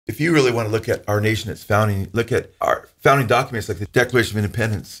If you really want to look at our nation, its founding, look at our founding documents like the Declaration of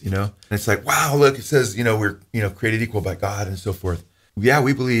Independence, and it's like, wow, look, it says, we're, created equal by God and so forth. Yeah,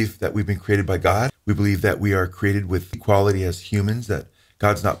 we believe that we've been created by God. We believe that we are created with equality as humans, that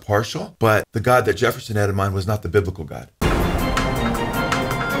God's not partial. But the God that Jefferson had in mind was not the biblical God.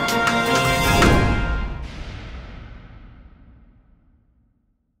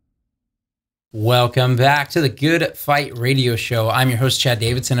 Welcome back to the Good Fight Radio Show. I'm your host, Chad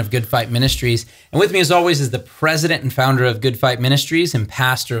Davidson of Good Fight Ministries. And with me, as always, is the president and founder of Good Fight Ministries and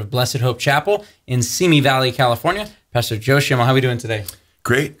pastor of Blessed Hope Chapel in Simi Valley, California, Pastor Joe Schimmel. How are we doing today?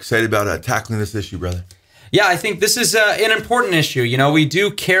 Great. Excited about tackling this issue, brother. Yeah, I think this is an important issue. We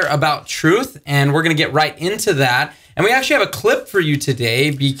do care about truth, and we're going to get right into that. And we actually have a clip for you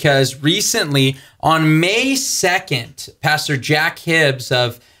today because recently, on May 2nd, Pastor Jack Hibbs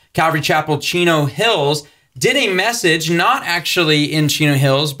of Calvary Chapel, Chino Hills, did a message, not actually in Chino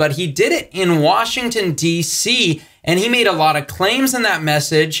Hills, but he did it in Washington, D.C., and he made a lot of claims in that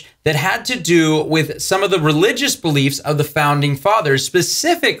message that had to do with some of the religious beliefs of the Founding Fathers,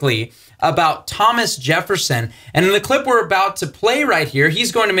 specifically about Thomas Jefferson. And in the clip we're about to play right here,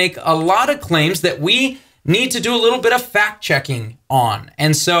 he's going to make a lot of claims that we need to do a little bit of fact-checking on.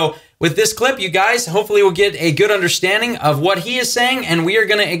 And so with this clip, you guys hopefully will get a good understanding of what he is saying, and we are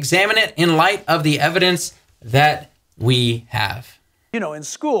going to examine it in light of the evidence that we have. In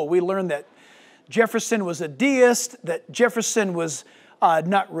school, we learned that Jefferson was a deist, that Jefferson was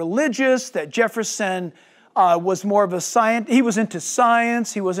not religious, that Jefferson was more of a science. He was into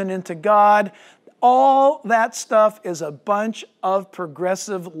science. He wasn't into God. All that stuff is a bunch of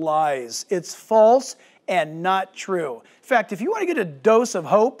progressive lies. It's false and not true. In fact, if you want to get a dose of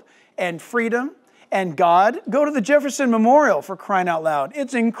hope and freedom and God, go to the Jefferson Memorial, for crying out loud.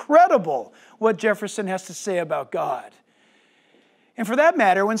 It's incredible what Jefferson has to say about God. And for that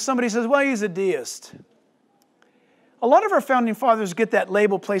matter, when somebody says, well, he's a deist, a lot of our founding fathers get that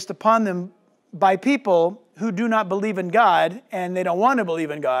label placed upon them by people who do not believe in God, and they don't want to believe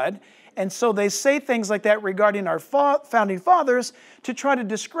in God. And so they say things like that regarding our founding fathers to try to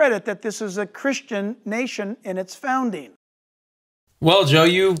discredit that this is a Christian nation in its founding. Well, Joe,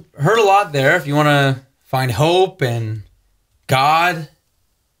 you heard a lot there. If you want to find hope and God,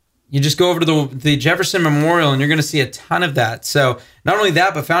 you just go over to the Jefferson Memorial and you're going to see a ton of that. So not only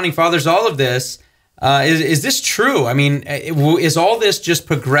that, but Founding Fathers, all of this, is this true? I mean, is all this just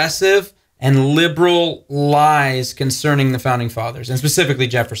progressive and liberal lies concerning the Founding Fathers, and specifically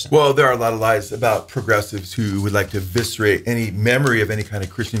Jefferson? Well, there are a lot of lies about progressives who would like to eviscerate any memory of any kind of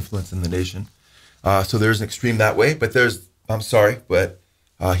Christian influence in the nation. So there's an extreme that way, but I'm sorry, but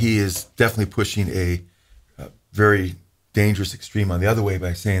he is definitely pushing a very dangerous extreme on the other way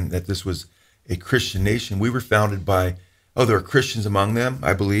by saying that this was a Christian nation. We were founded by, there are Christians among them,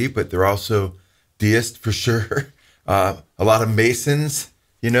 I believe, but they're also deists for sure. A lot of Masons.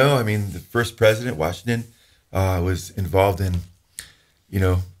 The first president, Washington, was involved in,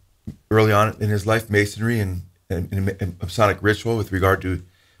 early on in his life, Masonry and Masonic ritual with regard to,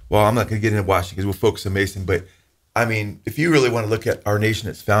 well, I'm not going to get into Washington because we'll focus on Mason, but if you really want to look at our nation,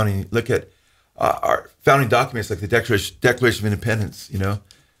 its founding, look at our founding documents like the Declaration of Independence,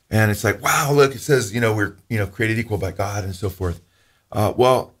 and it's like, wow, look, it says, we're, created equal by God and so forth.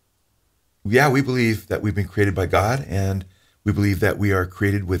 Well, yeah, we believe that we've been created by God, and we believe that we are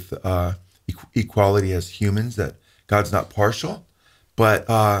created with equality as humans, that God's not partial. But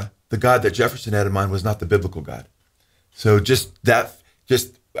the God that Jefferson had in mind was not the biblical God. So we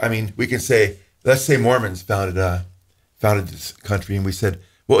can say, let's say Mormons founded this country, and we said,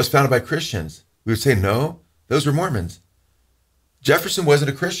 well, it was founded by Christians. We would say, no, those were Mormons. Jefferson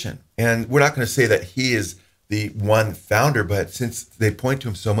wasn't a Christian. And we're not going to say that he is the one founder, but since they point to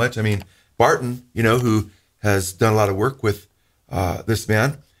him so much, Barton, who has done a lot of work with this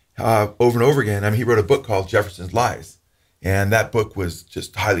man over and over again. He wrote a book called Jefferson's Lies, and that book was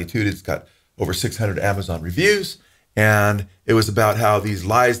just highly touted. It's got over 600 Amazon reviews, and it was about how these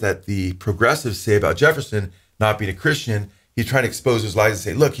lies that the progressives say about Jefferson not being a Christian, he's trying to expose his lies and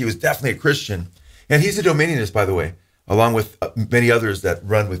say, look, he was definitely a Christian. And he's a Dominianist, by the way, along with many others that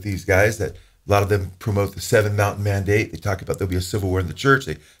run with these guys, that a lot of them promote the Seven Mountain Mandate. They talk about there'll be a civil war in the church.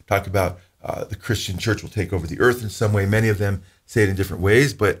 They talk about the Christian church will take over the earth in some way. Many of them say it in different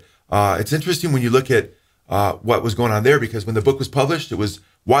ways, but it's interesting when you look at what was going on there, because when the book was published, it was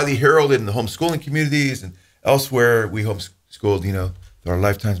widely heralded in the homeschooling communities and elsewhere. We homeschooled, through our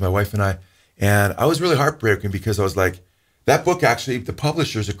lifetimes, my wife and I was really heartbroken because I was like, that book actually, the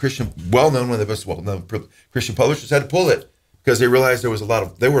publishers, a Christian, well-known, one of the best well-known Christian publishers, had to pull it because they realized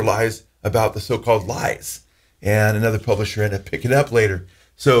there were lies about the so-called lies, and another publisher ended up picking it up later.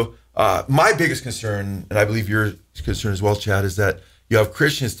 So my biggest concern, and I believe your concern as well, Chad, is that you have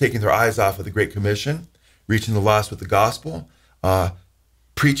Christians taking their eyes off of the Great Commission, reaching the lost with the gospel,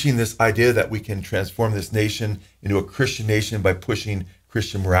 preaching this idea that we can transform this nation into a Christian nation by pushing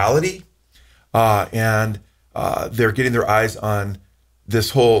Christian morality. And they're getting their eyes on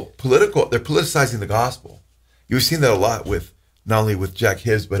this whole they're politicizing the gospel. You've seen that a lot with, not only with Jack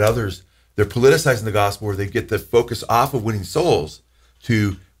Hibbs, but others. They're politicizing the gospel where they get the focus off of winning souls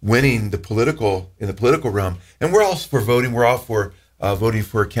to winning in the political realm. And we're all for voting. We're all for voting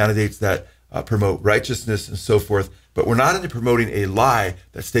for candidates that promote righteousness and so forth. But we're not into promoting a lie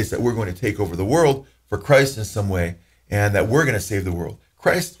that states that we're going to take over the world for Christ in some way and that we're going to save the world.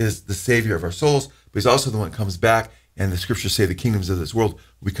 Christ is the savior of our souls, but he's also the one that comes back. And the scriptures say the kingdoms of this world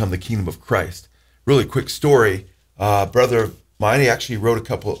will become the kingdom of Christ. Really quick story. Brother of mine, he actually did a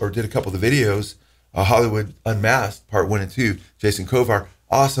couple of the videos, Hollywood Unmasked, part 1 and 2, Jason Kovar.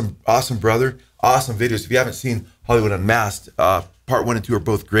 Awesome brother. Awesome videos. If you haven't seen Hollywood Unmasked, part 1 and 2 are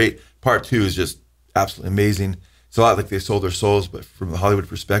both great. Part 2 is just absolutely amazing. It's a lot like they sold their souls, but from the Hollywood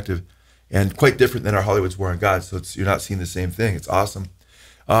perspective, and quite different than our Hollywood's War on God. So you're not seeing the same thing. It's awesome.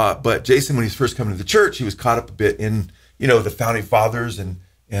 But Jason, when he's first coming to the church, he was caught up a bit in, the founding fathers and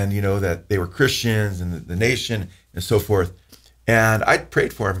that they were Christians and the nation and so forth. And I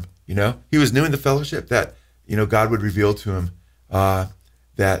prayed for him. He was new in the fellowship that, God would reveal to him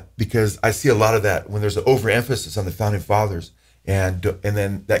that, because I see a lot of that when there's an overemphasis on the founding fathers, and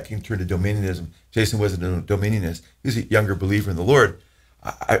then that can turn to dominionism. Jason wasn't a dominionist. He was a younger believer in the Lord.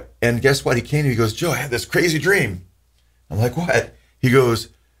 And guess what? He came to me, he goes, Joe, I had this crazy dream. I'm like, what? He goes,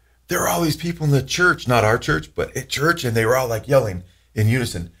 there were all these people in the church, not our church, but at church, and they were all like yelling in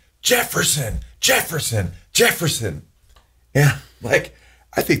unison, Jefferson, Jefferson, Jefferson. And like,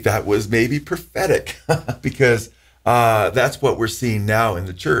 I think that was maybe prophetic because that's what we're seeing now in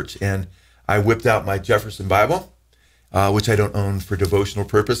the church. And I whipped out my Jefferson Bible, which I don't own for devotional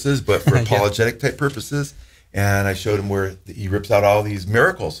purposes, but for apologetic type purposes. And I showed him where he rips out all these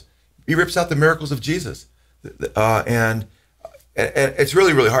miracles. He rips out the miracles of Jesus. And it's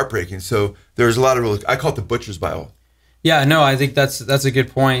really, really heartbreaking. So there's a lot of I call it the butcher's Bible. Yeah, no, I think that's a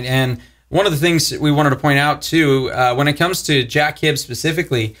good point. And one of the things we wanted to point out too, when it comes to Jack Hibbs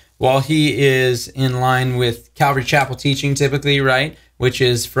specifically, while he is in line with Calvary Chapel teaching typically, right, which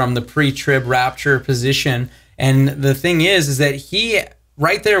is from the pre-trib rapture position, and the thing is that he,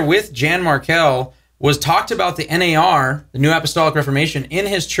 right there with Jan Markell, was talked about the NAR, the New Apostolic Reformation, in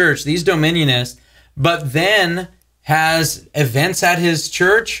his church, these dominionists, but then has events at his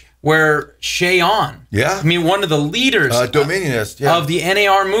church where Shayon, one of the leaders dominionist, of the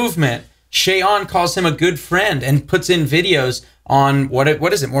NAR movement, Shayon calls him a good friend and puts in videos on what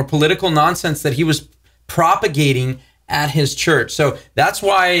is it, more political nonsense that he was propagating at his church. So that's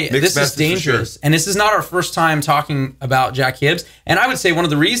why this is dangerous. And this is not our first time talking about Jack Hibbs. And I would say one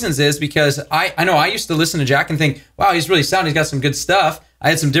of the reasons is because I know I used to listen to Jack and think, wow, he's really sound. He's got some good stuff. I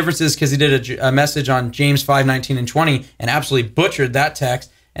had some differences because he did a message on James 5:19 and 20 and absolutely butchered that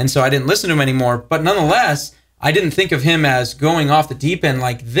text. And so I didn't listen to him anymore. But nonetheless, I didn't think of him as going off the deep end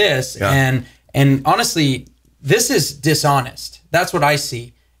like this. Yeah. And honestly, this is dishonest. That's what I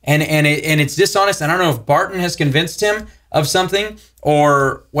see. And it's dishonest. And I don't know if Barton has convinced him of something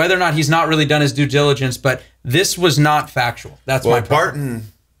or whether or not he's not really done his due diligence, but this was not factual. That's my problem.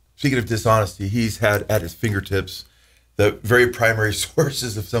 Barton, speaking of dishonesty, he's had at his fingertips the very primary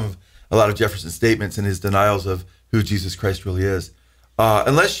sources of a lot of Jefferson's statements and his denials of who Jesus Christ really is.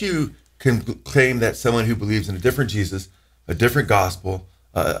 Unless you can claim that someone who believes in a different Jesus, a different gospel,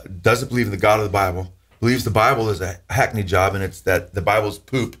 doesn't believe in the God of the Bible, believes the Bible is a hackney job and it's that the Bible's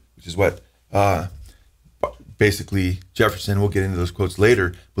poop, which is what basically Jefferson, we'll get into those quotes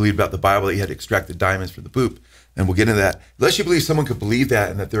later, believed about the Bible, that he had extracted diamonds from the poop, and we'll get into that. Unless you believe someone could believe that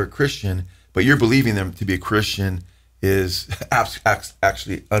and that they're a Christian, but you're believing them to be a Christian is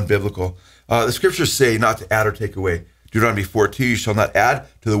actually unbiblical. The scriptures say not to add or take away. Deuteronomy 4:2, you shall not add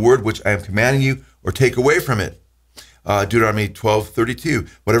to the word which I am commanding you or take away from it. Deuteronomy 12:32,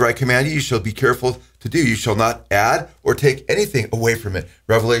 whatever I command you, you shall be careful to do. You shall not add or take anything away from it.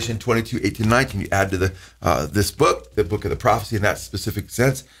 Revelation 22:18-19, you add to this book, the book of the prophecy in that specific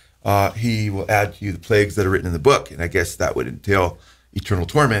sense, he will add to you the plagues that are written in the book. And I guess that would entail eternal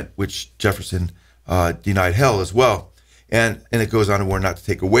torment, which Jefferson denied hell as well. And it goes on to warn not to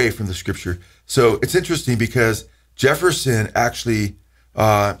take away from the scripture. So it's interesting because Jefferson actually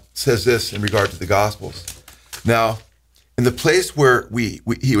says this in regard to the Gospels. Now, in the place where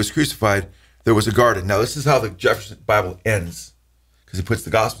he was crucified, there was a garden. Now, this is how the Jefferson Bible ends. because he puts the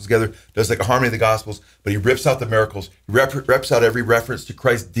Gospels together, does like a harmony of the Gospels, but he rips out the miracles, he rips out every reference to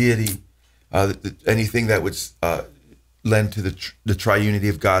Christ's deity, anything that would lend to the triunity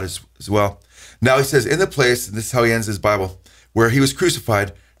of God as well. Now he says, in the place, and this is how he ends his Bible, where he was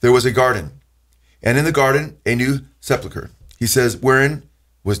crucified, there was a garden, and in the garden a new sepulchre. He says, wherein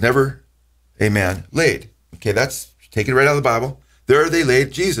was never a man laid. Okay, that's taken right out of the Bible. There they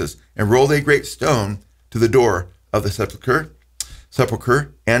laid Jesus, and rolled a great stone to the door of the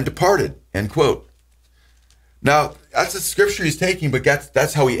sepulchre, and departed, end quote. Now, that's the scripture he's taking, but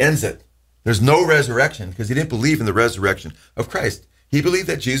that's how he ends it. There's no resurrection, because he didn't believe in the resurrection of Christ. He believed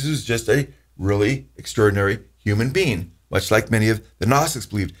that Jesus was just a really extraordinary human being, much like many of the Gnostics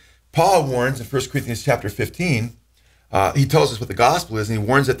believed. Paul warns in 1 Corinthians chapter 15, he tells us what the gospel is, and he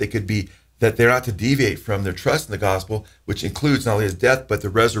warns that they're not to deviate from their trust in the gospel, which includes not only his death, but the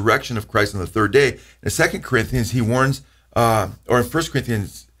resurrection of Christ on the third day. In 2 Corinthians, he warns, or in 2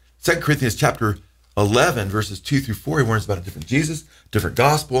 Corinthians chapter 11, verses 2 through 4, he warns about a different Jesus, different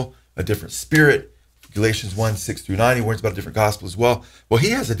gospel, a different spirit. Galatians 1, 6 through 9, he warns about a different gospel as well. Well, he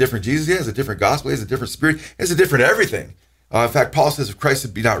has a different Jesus, he has a different gospel, he has a different spirit, he has a different everything. In fact, Paul says, if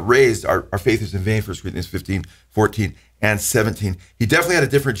Christ be not raised, our faith is in vain, 1 Corinthians 15, 14, and 17. He definitely had a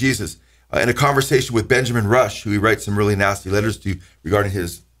different Jesus. In a conversation with Benjamin Rush, who he writes some really nasty letters to regarding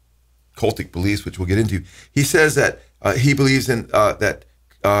his cultic beliefs, which we'll get into, he says that he believes in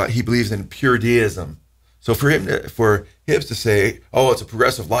pure deism. So for Hibbs to say, "Oh, it's a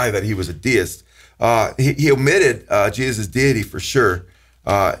progressive lie that he was a deist," he omitted Jesus' deity for sure.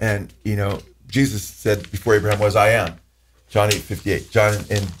 And Jesus said, "Before Abraham was, I am." John 8:58.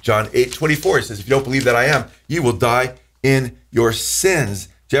 John 8:24. He says, "If you don't believe that I am, you will die in your sins."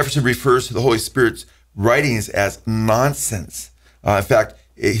 Jefferson refers to the Holy Spirit's writings as nonsense. In fact,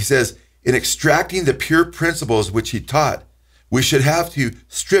 he says, in extracting the pure principles which he taught, we should have to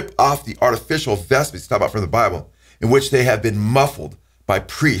strip off the artificial vestments, talk about from the Bible, in which they have been muffled by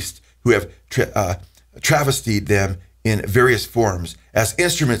priests who have travestied them in various forms as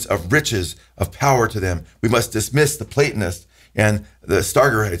instruments of riches, of power to them. We must dismiss the Platonists and the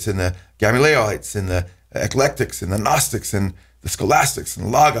Stargarites and the Gamalielites and the Eclectics and the Gnostics and the Scholastics and the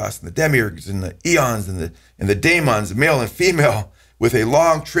Logos and the Demiurgs and the Eons and the Daemons, male and female, with a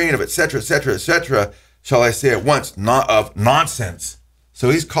long train of etc., etc., etc., shall I say at once, not of nonsense. So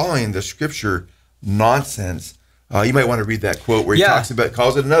he's calling the scripture nonsense. You might want to read that quote where he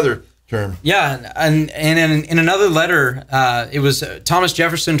calls it another term. Yeah, and in another letter, it was Thomas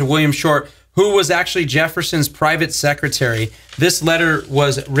Jefferson to William Short, who was actually Jefferson's private secretary. This letter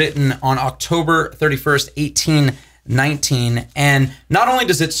was written on October 31st, 1819, and not only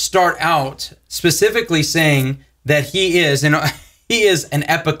does it start out specifically saying that he is an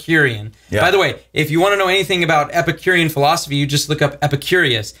Epicurean. Yeah. By the way, if you want to know anything about Epicurean philosophy, you just look up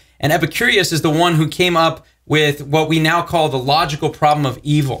Epicurus. And Epicurus is the one who came up with what we now call the logical problem of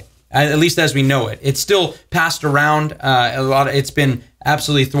evil, at least as we know it. It's still passed around it's been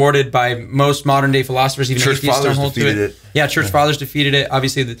absolutely thwarted by most modern day philosophers. Even Church fathers defeated it. Yeah, church fathers defeated it.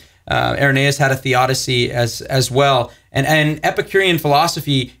 Obviously, Irenaeus had a theodicy as well. And Epicurean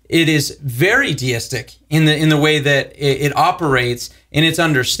philosophy, it is very deistic in the way that it operates in its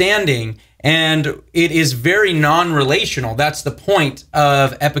understanding, and it is very non-relational. That's the point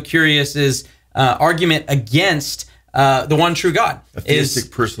of Epicurus's argument against the one true God. A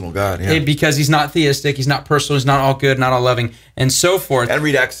theistic personal God, yeah. Because he's not theistic, he's not personal, he's not all good, not all loving, and so forth. And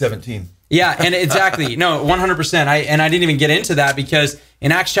read Acts 17. Yeah, and exactly. No, 100%. I didn't even get into that because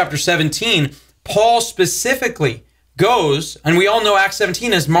in Acts chapter 17, Paul specifically goes, and we all know Acts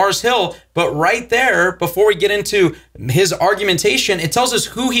 17 as Mars Hill, but right there, before we get into his argumentation, it tells us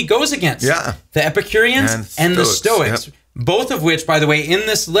who he goes against. Yeah. The Epicureans and the Stoics. Yep. Both of which, by the way, in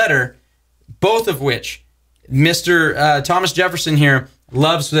this letter, Mr. Thomas Jefferson here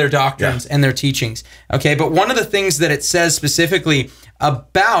loves their doctrines and their teachings. Okay, but one of the things that it says specifically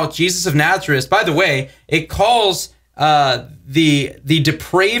about Jesus of Nazareth, by the way, it calls the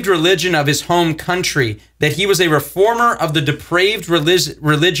depraved religion of his home country, that he was a reformer of the depraved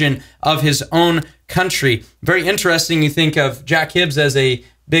religion of his own country. Very interesting. You think of Jack Hibbs as a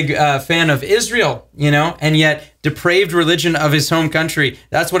big fan of Israel, and yet depraved religion of his home country.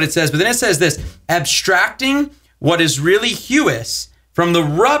 That's what it says. But then it says this: abstracting what is really huious from the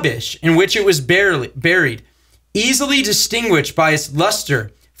rubbish in which it was buried, easily distinguished by its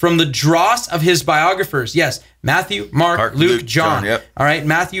luster from the dross of his biographers. Yes, Matthew, Mark, Luke, John. Yep. All right,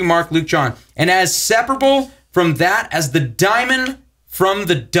 Matthew, Mark, Luke, John. And as separable from that as the diamond from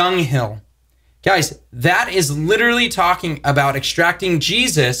the dunghill. Guys, that is literally talking about extracting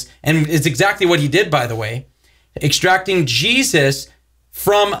Jesus, and it's exactly what he did, by the way, extracting Jesus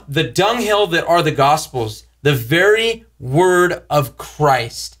from the dunghill that are the Gospels, the very word of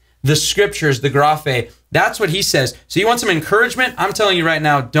Christ, the scriptures, the graphe. That's what he says. So you want some encouragement? I'm telling you right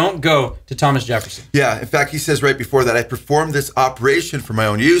now, don't go to Thomas Jefferson. Yeah, in fact, he says right before that, I performed this operation for my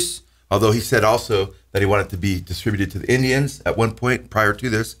own use, although he said also that he wanted to be distributed to the Indians at one point prior to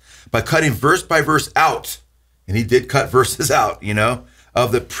this, by cutting verse by verse out, and he did cut verses out,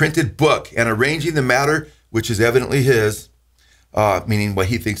 of the printed book and arranging the matter, which is evidently his, meaning what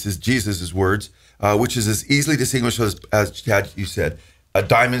he thinks is Jesus' words, which is as easily distinguishable as Chad, you said,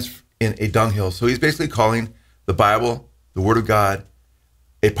 diamonds in a dunghill. So he's basically calling the Bible, the Word of God,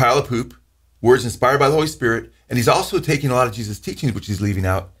 a pile of poop, words inspired by the Holy Spirit, and he's also taking a lot of Jesus' teachings, which he's leaving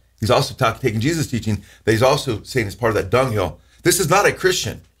out. He's also taking Jesus' teaching that he's also saying is part of that dunghill. This is not a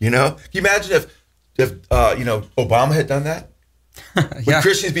Christian, Can you imagine if Obama had done that? Would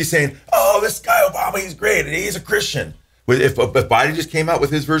Christians be saying, oh, this guy Obama, he's great, and he's a Christian? If Biden just came out with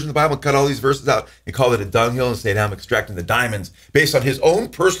his version of the Bible and cut all these verses out and called it a dunghill and said, I'm extracting the diamonds based on his own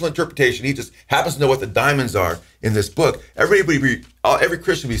personal interpretation, he just happens to know what the diamonds are in this book, every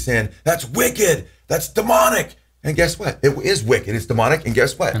Christian would be saying, that's wicked, that's demonic. And guess what? It is wicked, it's demonic, and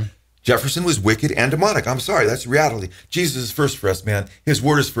guess what? Jefferson was wicked and demonic. I'm sorry, that's reality. Jesus is first for us, man. His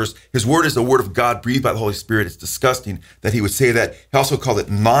word is first. His word is the word of God breathed by the Holy Spirit. It's disgusting that he would say that. He also called it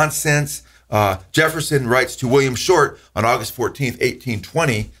nonsense. Jefferson writes to William Short on August 14th,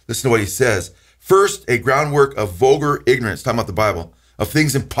 1820. Listen to what he says. First, a groundwork of vulgar ignorance, talking about the Bible, of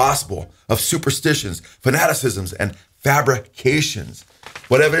things impossible, of superstitions, fanaticisms, and fabrications.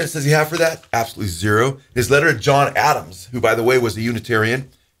 What evidence does he have for that? Absolutely zero. His letter to John Adams, who, by the way, was a Unitarian.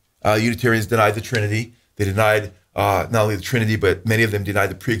 Unitarians denied the Trinity. They denied not only the Trinity, but many of them denied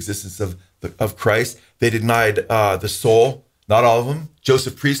the preexistence of Christ. They denied the soul. Not all of them.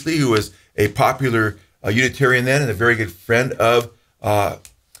 Joseph Priestley, who was a popular Unitarian then and a very good friend of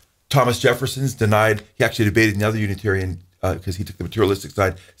Thomas Jefferson's, denied. He actually debated another Unitarian because he took the materialistic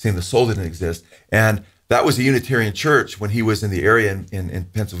side, saying the soul didn't exist. And that was a Unitarian church when he was in the area in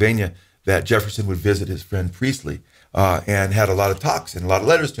Pennsylvania that Jefferson would visit his friend Priestley and had a lot of talks and a lot of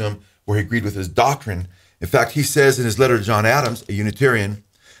letters to him where he agreed with his doctrine. In fact, he says in his letter to John Adams, a Unitarian,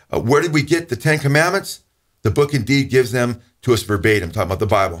 where did we get the 10 Commandments? The book indeed gives them to us verbatim, talking about the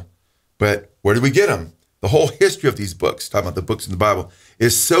Bible. But where did we get them? The whole history of these books, talking about the books in the Bible,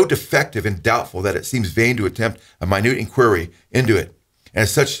 is so defective and doubtful that it seems vain to attempt a minute inquiry into it. And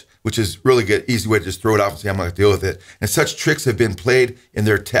such, which is really good, easy way to just throw it off and say, I'm not going to deal with it. And such tricks have been played in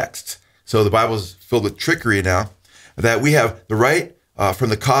their texts. So the Bible is filled with trickery now, that we have the right from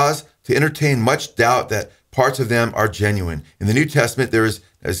the cause to entertain much doubt that parts of them are genuine. In the New Testament, there is,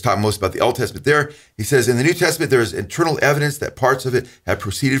 as talking most about the Old Testament there, he says, in the New Testament, there is internal evidence that parts of it have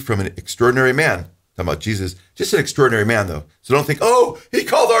proceeded from an extraordinary man. Talking about Jesus, just an extraordinary man, though. So don't think, oh, he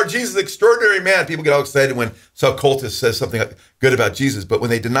called our Jesus an extraordinary man. People get all excited when some cultist says something good about Jesus. But when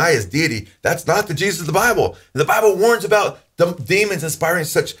they deny his deity, that's not the Jesus of the Bible. And the Bible warns about demons inspiring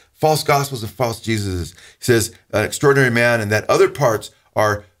such false gospels and false Jesuses. He says, an extraordinary man, and that other parts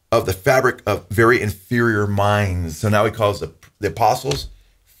are of the fabric of very inferior minds. So now he calls the apostles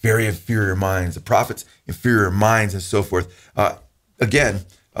very inferior minds, the prophets inferior minds, and so forth. According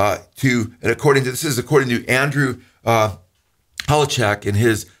to Andrew Holochak in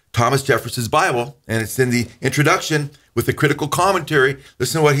his Thomas Jefferson's Bible, and it's in the introduction with the critical commentary.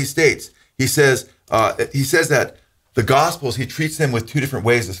 Listen to what he states. He says that the Gospels, he treats them with two different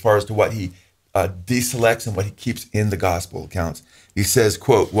ways as far as to what he deselects and what he keeps in the Gospel accounts. He says,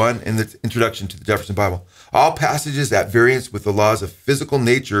 quote, one, in the introduction to the Jefferson Bible, all passages at variance with the laws of physical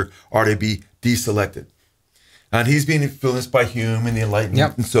nature are to be deselected. And he's being influenced by Hume and the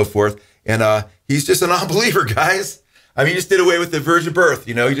Enlightenment and so forth. And he's just a non-believer, guys. I mean, he just did away with the virgin birth,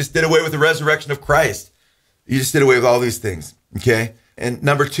 He just did away with the resurrection of Christ. He just did away with all these things, okay? And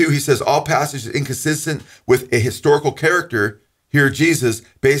number two, he says, all passages inconsistent with a historical character, here Jesus,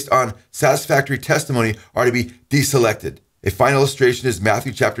 based on satisfactory testimony, are to be deselected. A fine illustration is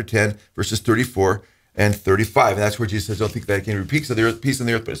Matthew chapter 10, verses 34 and 35. And that's where Jesus says, don't think that it can be peace on the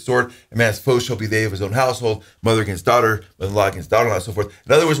earth, but a sword. A man's foe shall be they of his own household, mother against daughter, mother-in-law against daughter-in-law, and so forth.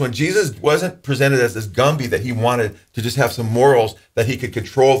 In other words, when Jesus wasn't presented as this Gumby that he wanted to just have some morals that he could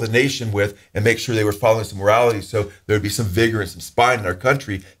control the nation with and make sure they were following some morality so there would be some vigor and some spine in our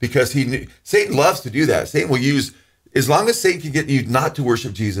country, because he knew Satan loves to do that. Satan will use, as long as Satan can get you not to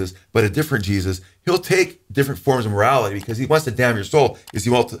worship Jesus, but a different Jesus, he'll take different forms of morality because he wants to damn your soul is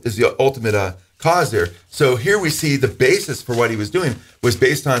the ultimate cause there. So here we see the basis for what he was doing was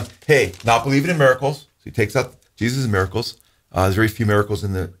based on, hey, not believing in miracles. So he takes out Jesus' miracles. There's very few miracles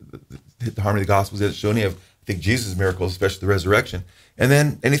in the harmony of the Gospels that show. I think think Jesus' miracles, especially the resurrection. And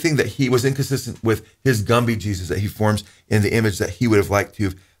then anything that he was inconsistent with his Gumby Jesus that he forms in the image that he would have liked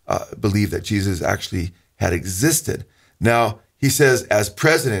to believe that Jesus actually had existed. Now, he says, as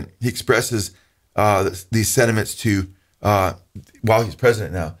president, he expresses these sentiments to, while he's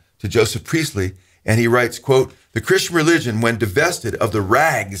president now, to Joseph Priestley. And he writes, quote, "The Christian religion, when divested of the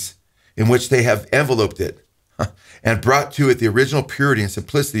rags in which they have enveloped it and brought to it the original purity and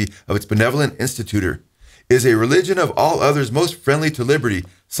simplicity of its benevolent institutor, is a religion of all others most friendly to liberty,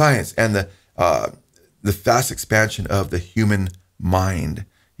 science, and the fast expansion of the human mind."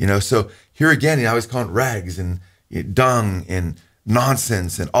 You know, so here again, you know, he's calling rags and dung and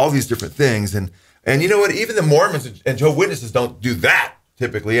nonsense and all these different things. And you know what? Even the Mormons and Jehovah's Witnesses don't do that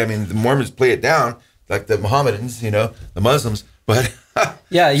typically. I mean, the Mormons play it down like the Mohammedans, you know, the Muslims. But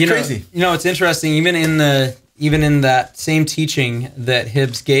yeah, you know, crazy. You know, it's interesting. Even in that same teaching that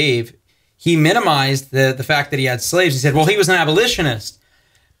Hibbs gave, he minimized the fact that he had slaves. He said, well, he was an abolitionist.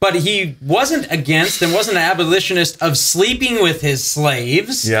 But he wasn't against and wasn't an abolitionist of sleeping with his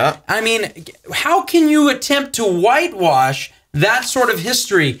slaves. Yeah. I mean, how can you attempt to whitewash that sort of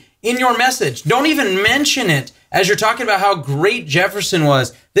history in your message? Don't even mention it as you're talking about how great Jefferson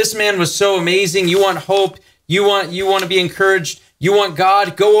was. This man was so amazing. You want hope. You want to be encouraged. You want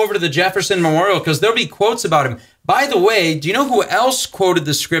God. Go over to the Jefferson Memorial because there'll be quotes about him. By the way, do you know who else quoted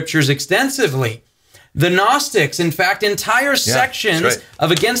the scriptures extensively? The Gnostics. In fact, entire sections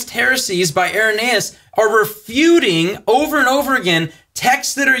of Against Heresies by Irenaeus are refuting over and over again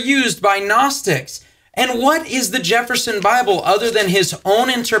texts that are used by Gnostics. And what is the Jefferson Bible other than his own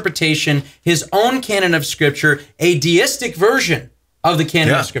interpretation, his own canon of Scripture, a deistic version of the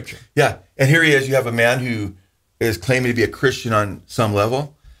canon of Scripture? Yeah, and here he is. You have a man who is claiming to be a Christian on some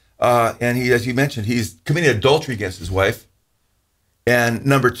level. And he, as you mentioned, he's committing adultery against his wife. And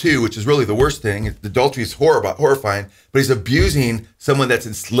number two, which is really the worst thing, adultery is horrifying, but he's abusing someone that's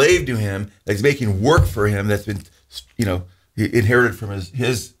enslaved to him, that's making work for him, that's been, you know, inherited from his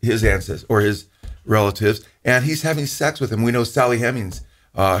ancestors or his relatives, and he's having sex with him. We know Sally Hemings,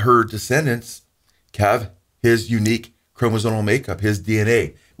 her descendants have his unique chromosomal makeup, his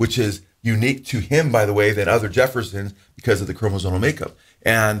DNA, which is unique to him, by the way, than other Jeffersons because of the chromosomal makeup.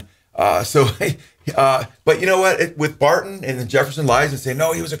 And but you know what? With Barton and the Jefferson lies and say,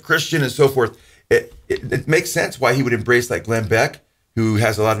 no, he was a Christian and so forth, it makes sense why he would embrace like Glenn Beck, who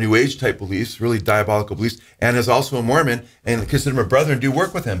has a lot of New Age type beliefs, really diabolical beliefs, and is also a Mormon, and consider him a brother and do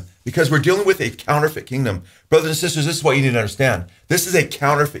work with him because we're dealing with a counterfeit kingdom. Brothers and sisters, this is what you need to understand. This is a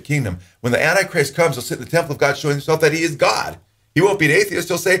counterfeit kingdom. When the Antichrist comes, he'll sit in the temple of God showing himself that he is God. He won't be an atheist.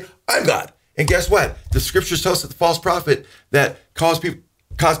 He'll say, I'm God. And guess what? The scriptures tell us that the false prophet that cause people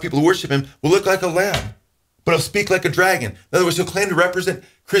to worship him will look like a lamb, but he'll speak like a dragon. In other words, he'll claim to represent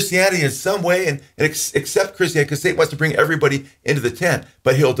Christianity in some way and accept Christianity because Satan wants to bring everybody into the tent,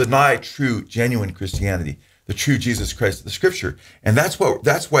 but he'll deny true, genuine Christianity, the true Jesus Christ of the scripture. And that's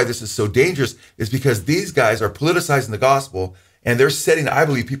why this is so dangerous, is because these guys are politicizing the gospel, and they're setting, I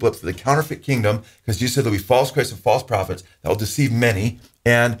believe, people up for the counterfeit kingdom, because Jesus said there'll be false Christs and false prophets that will deceive many.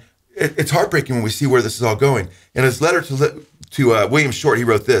 And it's heartbreaking when we see where this is all going. In his letter to William Short, he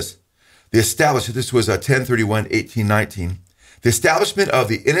wrote this: this was 10/31/1819. The establishment of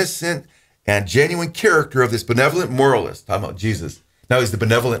the innocent and genuine character of this benevolent moralist, talking about Jesus. Now he's the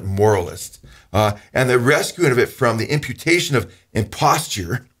benevolent moralist. And the rescuing of it from the imputation of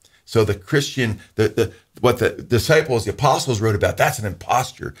imposture. So the Christian, what the disciples, the apostles wrote about, that's an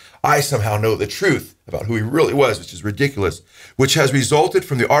imposture. I somehow know the truth about who he really was, which is ridiculous, which has resulted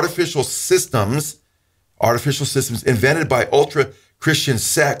from the artificial systems invented by ultra-Christian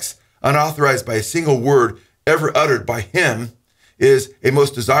sects, unauthorized by a single word ever uttered by him, is a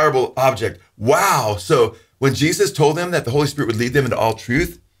most desirable object. Wow. So when Jesus told them that the Holy Spirit would lead them into all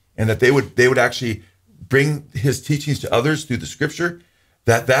truth and that they would actually bring his teachings to others through the scripture,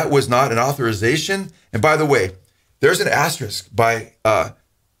 that was not an authorization. And by the way, there's an asterisk by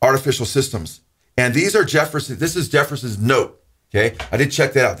artificial systems. And these are this is Jefferson's note. Okay. I did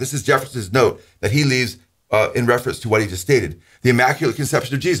check that out. This is Jefferson's note that he leaves in reference to what he just stated. The Immaculate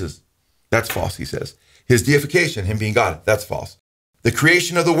Conception of Jesus. That's false, he says. His deification, him being God, that's false. The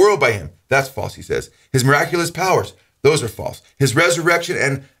creation of the world by him, that's false, he says. His miraculous powers, those are false. His resurrection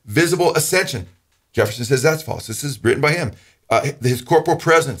and visible ascension, Jefferson says that's false. This is written by him. His corporal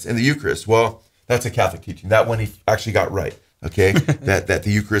presence in the Eucharist, well, that's a Catholic teaching. That one he actually got right, okay? that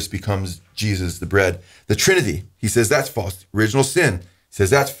the Eucharist becomes Jesus, the bread. The Trinity, he says that's false. Original sin, he says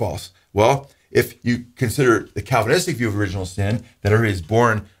that's false. Well, if you consider the Calvinistic view of original sin, that everybody is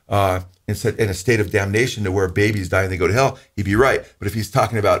born in a state of damnation to where babies die and they go to hell, he'd be right. But if he's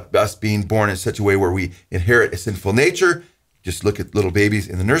talking about us being born in such a way where we inherit a sinful nature, just look at little babies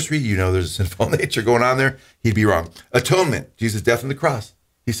in the nursery, you know there's a sinful nature going on there, he'd be wrong. Atonement, Jesus' death on the cross.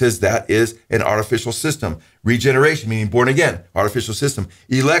 He says that is an artificial system. Regeneration, meaning born again, artificial system.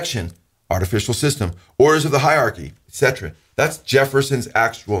 Election, artificial system. Orders of the hierarchy, etc. That's Jefferson's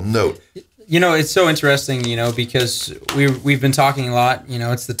actual note. You know, it's so interesting, you know, because we've been talking a lot. You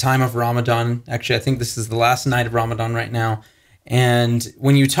know, it's the time of Ramadan. Actually, I think this is the last night of Ramadan right now. And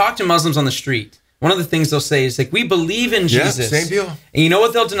when you talk to Muslims on the street, one of the things they'll say is like, we believe in Jesus. Yeah, same deal. And you know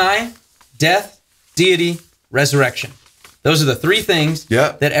what they'll deny? Death, deity, resurrection. Those are the three things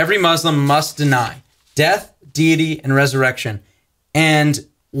that every Muslim must deny. Death, deity, and resurrection. And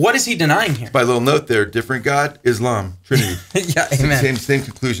what is he denying here? By a little note there, different God, Islam, Trinity. Yeah, amen. Same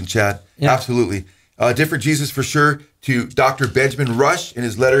conclusion, Chad. Yeah. Absolutely. Different Jesus for sure. To Dr. Benjamin Rush in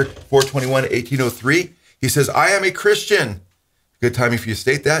his letter 421, 1803, he says, I am a Christian. Good timing for you to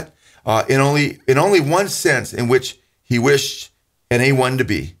state that. In only one sense in which he wished anyone to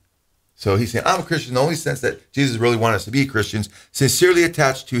be. So he's saying, I'm a Christian in the only sense that Jesus really wanted us to be Christians, sincerely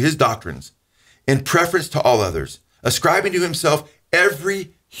attached to his doctrines, in preference to all others, ascribing to himself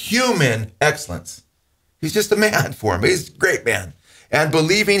every human excellence. He's just a man for him. He's a great man. And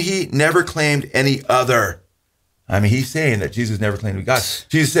believing he never claimed any other. I mean, he's saying that Jesus never claimed to be God.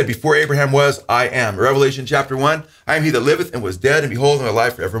 Jesus said, before Abraham was, I am. Revelation chapter 1, I am he that liveth and was dead, and behold, I am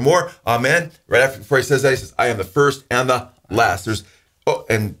alive forevermore. Amen. Right after, before he says that, he says, I am the first and the last. Oh,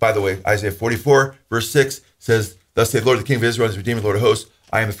 and by the way, Isaiah 44, verse 6 says, thus saith the Lord, the King of Israel, and his Redeemer, Lord of hosts,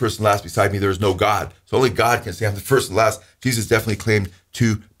 I am the first and last. Beside me, there is no God. So only God can say, I'm the first and last. Jesus definitely claimed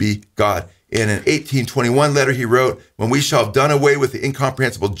to be God. In an 1821 letter he wrote, when we shall have done away with the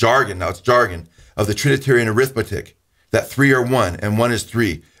incomprehensible jargon, now it's jargon, of the Trinitarian arithmetic, that three are one and one is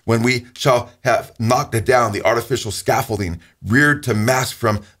three, when we shall have knocked down the artificial scaffolding reared to mask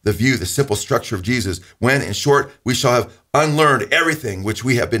from the view the simple structure of Jesus, when, in short, we shall have unlearned everything which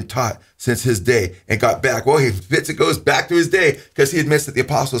we have been taught since his day and got back. Well, he admits it goes back to his day because he admits that the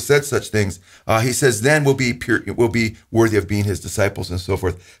apostles said such things. He says, then we'll be worthy of being his disciples and so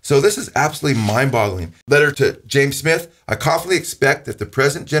forth. So this is absolutely mind-boggling. Letter to James Smith, I confidently expect that the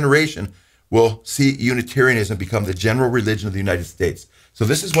present generation will see Unitarianism become the general religion of the United States. So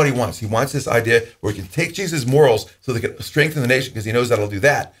this is what he wants. He wants this idea where he can take Jesus' morals so they can strengthen the nation because he knows that'll do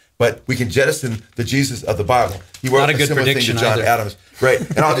that. But we can jettison the Jesus of the Bible. He wrote a similar thing to John Adams. Right.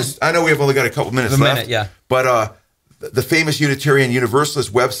 And I know we have only got a couple minutes left. Yeah. But the famous Unitarian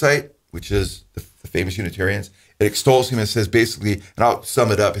Universalist website, which is the famous Unitarians, it extols him and says basically, and I'll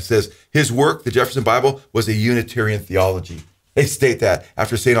sum it up, it says, his work, the Jefferson Bible, was a Unitarian theology. They state that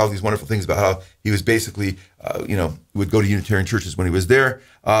after saying all these wonderful things about how he was basically, would go to Unitarian churches when he was there.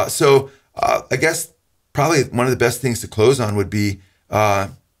 So I guess probably one of the best things to close on would be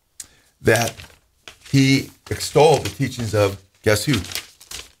that he extolled the teachings of, guess who?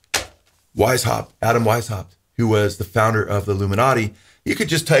 Adam Weishaupt, who was the founder of the Illuminati. You could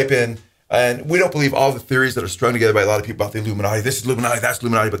just type in, and we don't believe all the theories that are strung together by a lot of people about the Illuminati. This is Illuminati, that's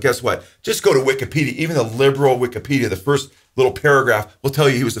Illuminati. But guess what? Just go to Wikipedia. Even the liberal Wikipedia, the first little paragraph will tell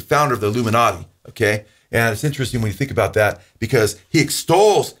you he was the founder of the Illuminati, okay? And it's interesting when you think about that because he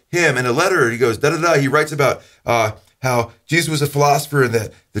extols him in a letter. He goes, da-da-da. He writes about how Jesus was a philosopher and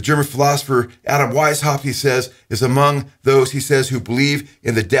that the German philosopher Adam Weishaupt, he says, is among those, he says, who believe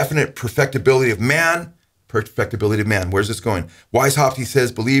in the definite perfectibility of man. Perfectibility of man. Where's this going? Weishaupt, he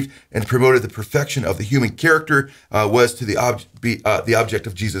says, believed and promoted the perfection of the human character was to the object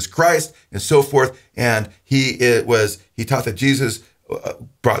of Jesus Christ and so forth. And he taught that Jesus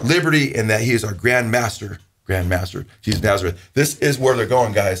brought liberty and that he is our grand master, Jesus of Nazareth. This is where they're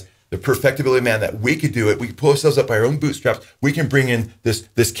going, guys. The perfectibility of man, that we could do it. We can pull ourselves up by our own bootstraps. We can bring in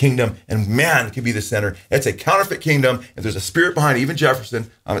this kingdom, and man can be the center. It's a counterfeit kingdom, and there's a spirit behind it. Even Jefferson,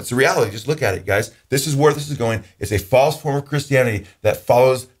 it's a reality. Just look at it, guys. This is where this is going. It's a false form of Christianity that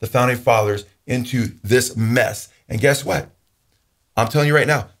follows the founding fathers into this mess. And guess what? I'm telling you right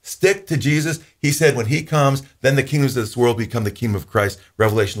now, stick to Jesus. He said when he comes, then the kingdoms of this world become the kingdom of Christ.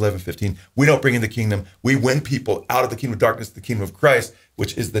 Revelation 11:15. We don't bring in the kingdom. We win people out of the kingdom of darkness to the kingdom of Christ,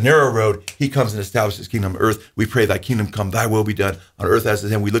 which is the narrow road. He comes and establishes his kingdom on earth. We pray thy kingdom come, thy will be done on earth as it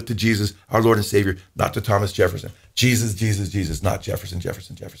is in heaven. We look to Jesus, our Lord and Savior, not to Thomas Jefferson. Jesus, Jesus, Jesus, not Jefferson,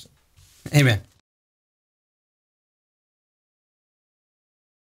 Jefferson, Jefferson. Amen.